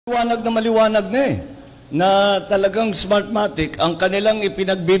Maliwanag na eh, na talagang Smartmatic, ang kanilang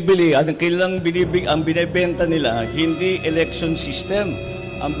ipinagbibili, ang binibenta nila, hindi election system.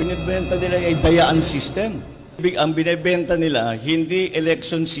 Ang binibenta nila ay dayaan system. Ang binibenta nila, hindi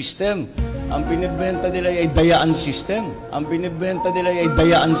election system. Ang binibenta nila ay dayaan system. Ang binibenta nila ay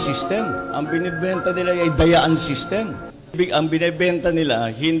dayaan system. Ang binibenta nila ay dayaan system. Ang binibenta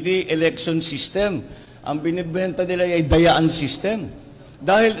nila, hindi election system. Ang binibenta nila ay dayaan system.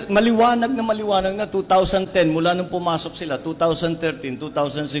 Dahil maliwanag na 2010, mula nung pumasok sila, 2013,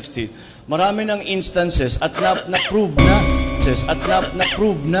 2016, marami ng instances at na-prove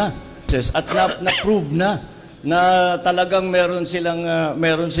na talagang meron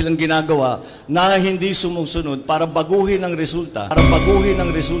silang ginagawa na hindi sumusunod para baguhin ang resulta,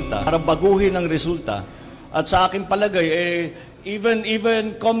 At sa aking palagay,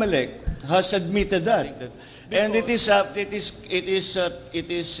 even COMELEC has admitted that. And it is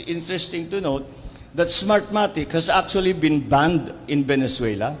interesting to note that Smartmatic has actually been banned in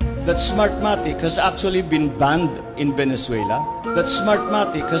Venezuela.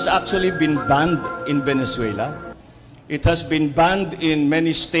 It has been banned in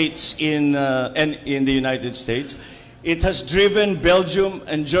many states in the United States. It has driven Belgium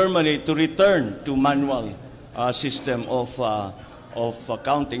and Germany to return to manual system of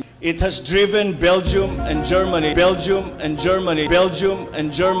counting. It has driven Belgium and Germany to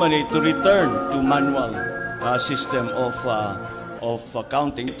return to manual system of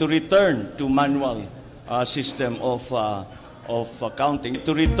counting.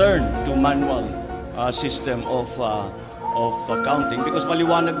 Because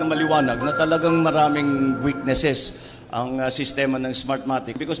maliwanag na talagang maraming weaknesses ang sistema ng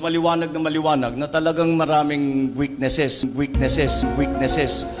Smartmatic. Because maliwanag na talagang maraming weaknesses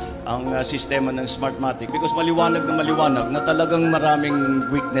ang sistema ng Smartmatic. Because maliwanag na talagang maraming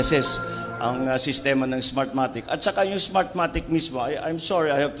weaknesses ang sistema ng Smartmatic. At saka yung Smartmatic mismo, I'm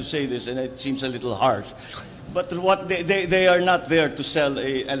sorry I have to say this and it seems a little harsh. But what they are not there to sell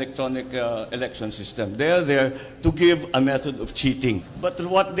a electronic election system. They are there to give a method of cheating. But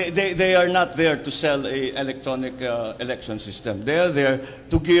what they are not there to sell a electronic election system. They are there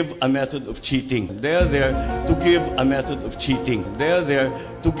to give a method of cheating. They are there to give a method of cheating.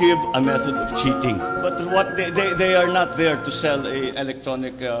 But what they are not there to sell a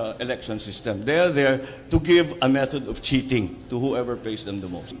electronic election system. They are there to give a method of cheating to whoever pays them the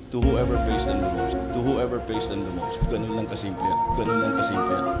most. Ganun lang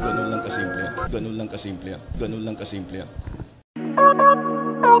kasimple yan.